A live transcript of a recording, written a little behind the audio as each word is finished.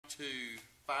to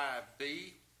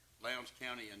 5B, Lowndes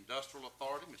County Industrial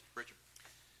Authority. Mr. Pritchard.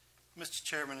 Mr.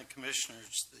 Chairman and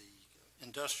Commissioners, the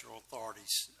Industrial Authority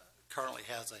currently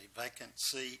has a vacant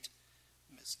seat.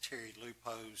 Ms. Terry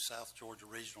Lupo, South Georgia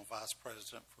Regional Vice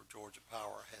President for Georgia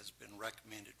Power, has been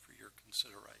recommended for your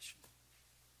consideration.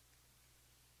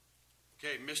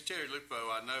 Okay, Ms. Terry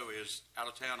Lupo, I know, is out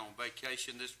of town on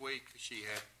vacation this week. She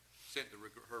had sent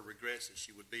her regrets that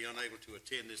she would be unable to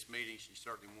attend this meeting. She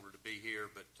certainly wanted to be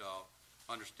here, but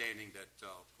understanding that,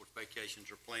 of course, vacations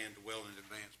are planned well in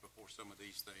advance before some of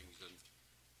these things, and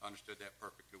understood that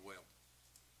perfectly well.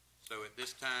 So at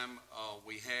this time,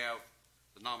 we have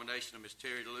the nomination of Ms.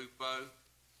 Terry Lupo.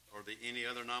 Are there any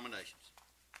other nominations?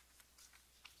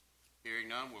 Hearing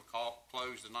none, we'll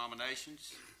close the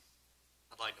nominations.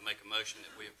 I'd like to make a motion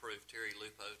that we approve Terry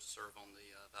Lupo to serve on the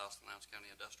Valdosta Lowndes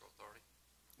County Industrial Authority.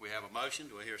 We have a motion.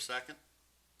 Do I hear a second?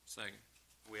 Second.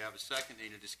 We have a second.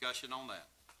 Any discussion on that?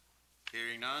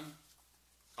 Hearing none,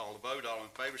 call the vote. All in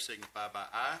favor signify by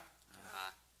aye.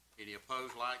 Aye. Any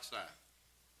opposed, like sign.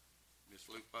 Ms.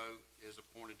 Lupo is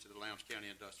appointed to the Lowndes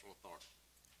County Industrial Authority.